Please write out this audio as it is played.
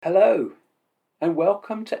Hello, and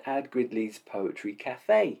welcome to Ad Gridley's Poetry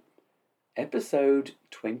Cafe, episode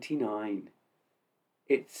 29.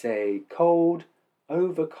 It's a cold,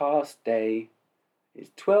 overcast day. It's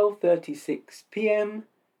 12:36 p.m.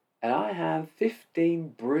 and I have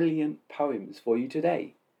 15 brilliant poems for you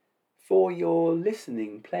today, for your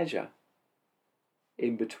listening pleasure.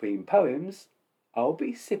 In between poems, I'll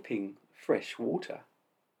be sipping fresh water.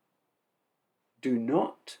 Do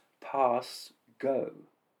not pass go.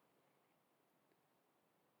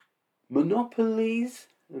 Monopolies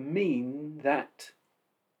mean that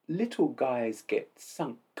little guys get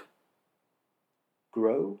sunk.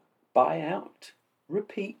 Grow, buy out,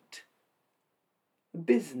 repeat.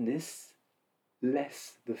 Business,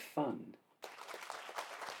 less the fun.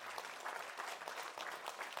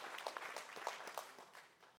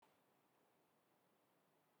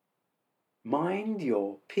 Mind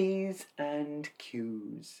your P's and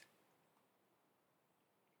Q's.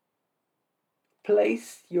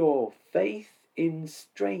 Place your faith in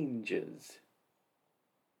strangers.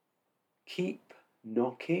 Keep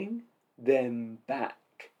knocking them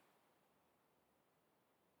back.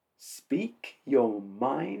 Speak your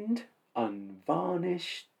mind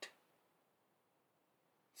unvarnished.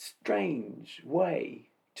 Strange way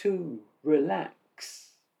to relax.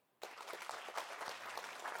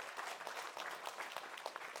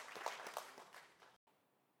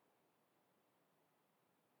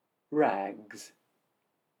 Rags.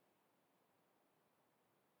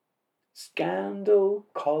 Scandal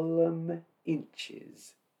column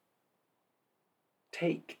inches.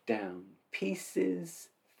 Take down pieces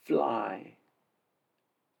fly.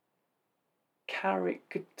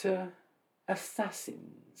 Character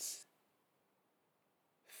assassins.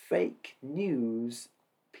 Fake news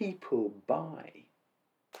people buy.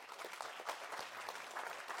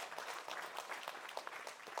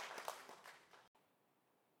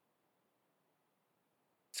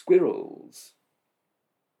 Squirrels.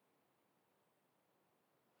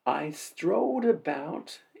 I strolled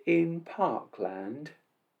about in Parkland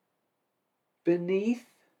beneath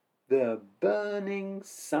the burning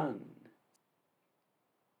sun.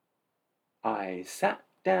 I sat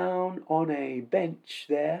down on a bench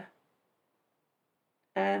there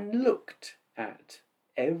and looked at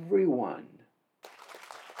everyone.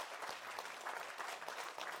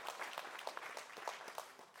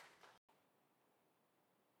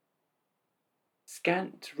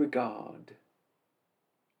 Scant regard.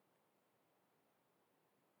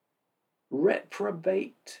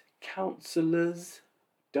 Reprobate counsellors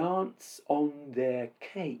dance on their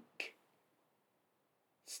cake.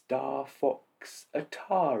 Star Fox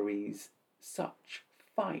Ataris such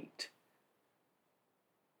fight.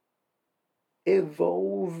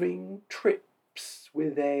 Evolving trips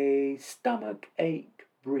with a stomach ache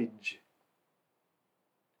bridge.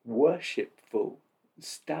 Worshipful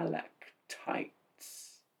stalactites.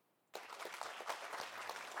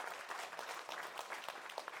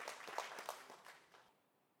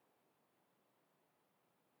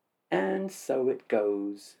 And so it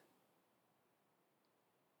goes.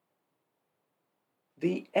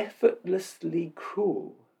 The effortlessly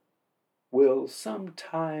cruel will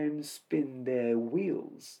sometimes spin their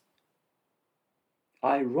wheels.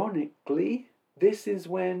 Ironically, this is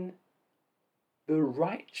when the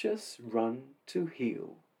righteous run to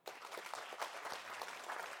heal.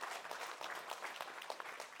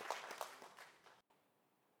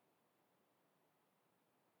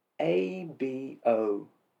 ABO.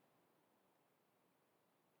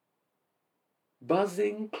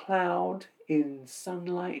 Buzzing cloud in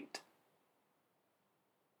sunlight.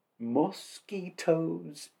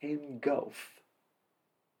 Mosquitoes engulf.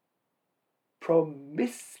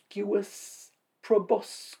 Promiscuous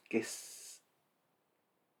proboscis.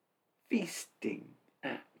 Feasting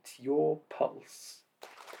at your pulse.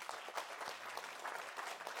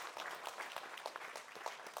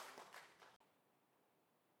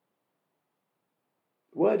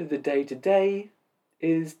 Word of the day today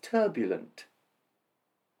is turbulent.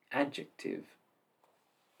 Adjective.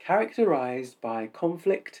 Characterized by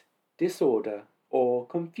conflict, disorder, or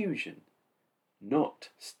confusion. Not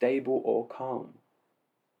stable or calm.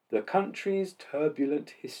 The country's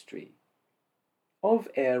turbulent history. Of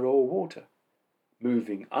air or water.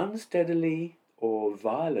 Moving unsteadily or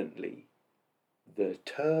violently. The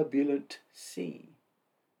turbulent sea.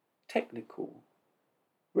 Technical.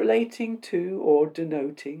 Relating to or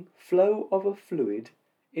denoting flow of a fluid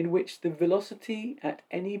in which the velocity at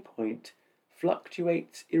any point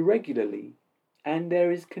fluctuates irregularly and there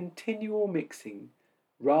is continual mixing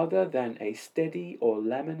rather than a steady or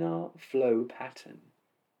laminar flow pattern.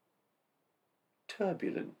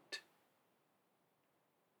 Turbulent.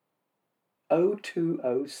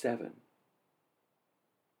 0207.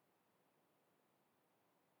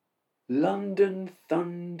 London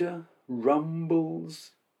thunder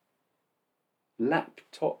rumbles,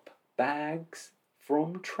 laptop bags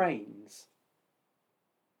from trains,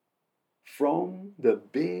 from the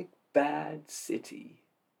big bad city,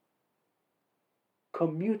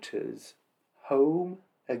 commuters home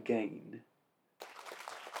again.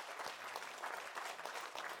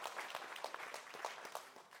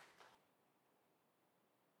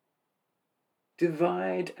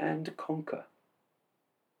 Divide and conquer.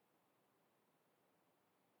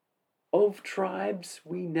 Of tribes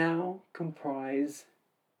we now comprise,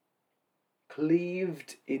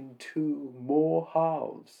 cleaved into more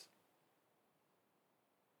halves,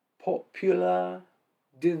 popular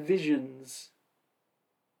divisions,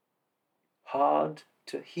 hard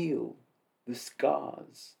to heal the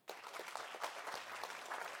scars.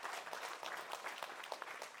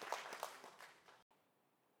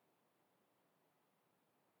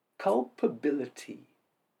 Culpability.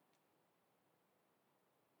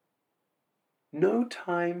 No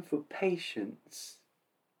time for patience,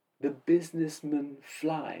 the businessman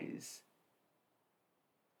flies,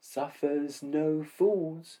 suffers no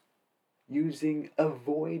fools, using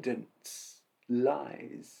avoidance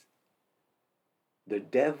lies. The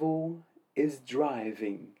devil is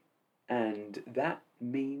driving, and that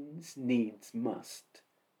means needs must,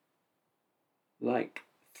 like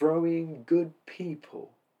throwing good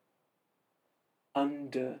people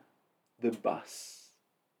under the bus.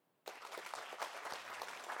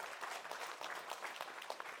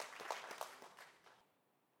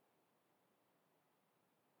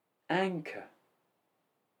 Anchor.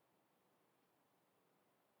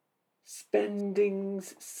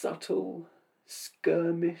 Spending's subtle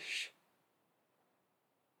skirmish.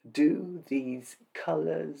 Do these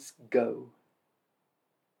colours go?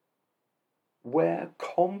 Where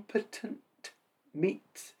competent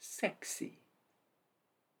meets sexy,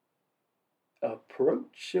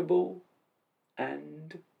 approachable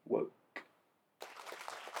and woke.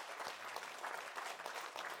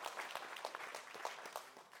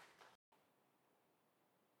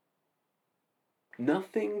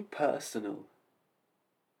 Nothing personal.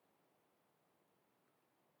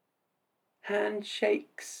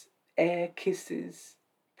 Handshakes, air kisses,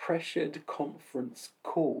 pressured conference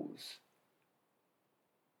calls.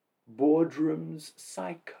 Boardrooms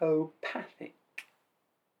psychopathic.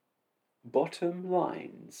 Bottom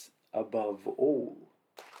lines above all.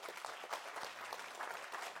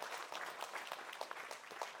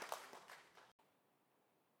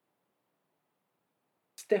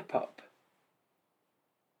 Step up.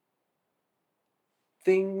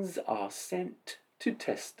 Things are sent to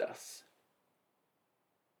test us,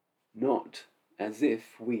 not as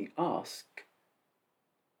if we ask,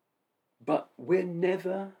 but we're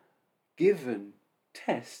never given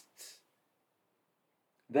tests.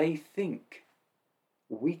 They think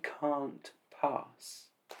we can't pass.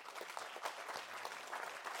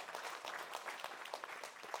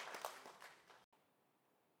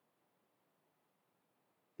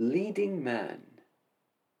 Leading man.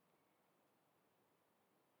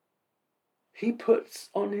 He puts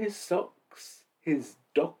on his socks, his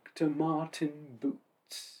Dr. Martin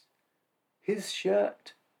boots, his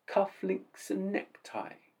shirt, cufflinks and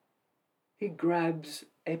necktie. He grabs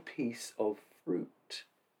a piece of fruit.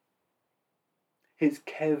 His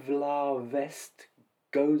Kevlar vest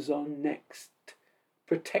goes on next,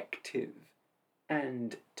 protective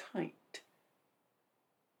and tight.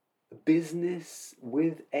 Business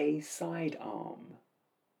with a sidearm.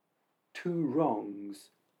 Two wrongs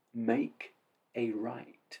make a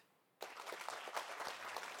right.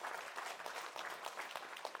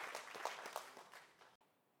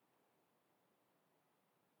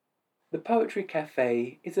 The Poetry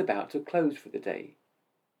Cafe is about to close for the day.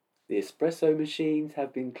 The espresso machines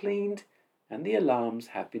have been cleaned and the alarms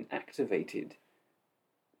have been activated.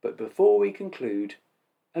 But before we conclude,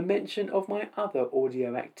 a mention of my other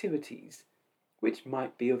audio activities, which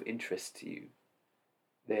might be of interest to you.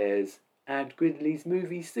 There's Ad Gridley's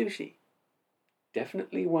movie Sushi,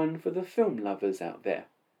 definitely one for the film lovers out there.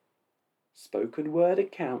 Spoken word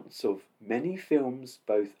accounts of many films,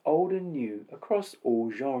 both old and new, across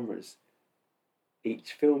all genres.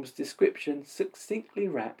 Each film's description succinctly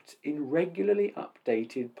wrapped in regularly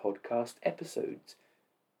updated podcast episodes,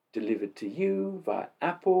 delivered to you via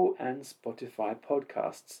Apple and Spotify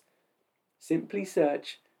podcasts. Simply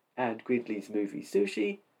search Ad Gridley's movie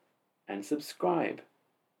Sushi and subscribe.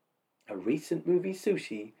 A recent movie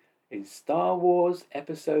Sushi is Star Wars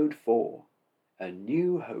Episode 4, A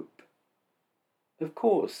New Hope. Of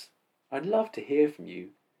course, I'd love to hear from you.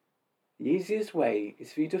 The easiest way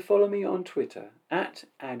is for you to follow me on Twitter at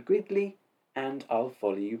 @AdGridley, and I'll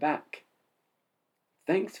follow you back.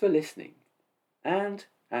 Thanks for listening, and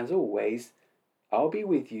as always, I'll be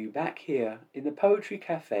with you back here in the Poetry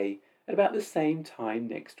Cafe at about the same time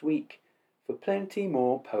next week for plenty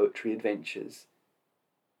more poetry adventures.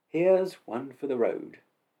 Here's one for the road.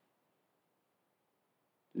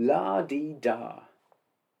 La-dee-da.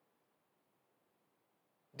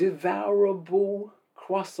 Devourable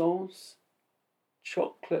croissants,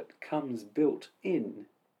 chocolate comes built in.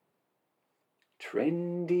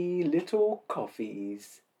 Trendy little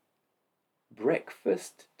coffees,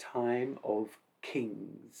 breakfast time of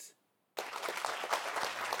kings.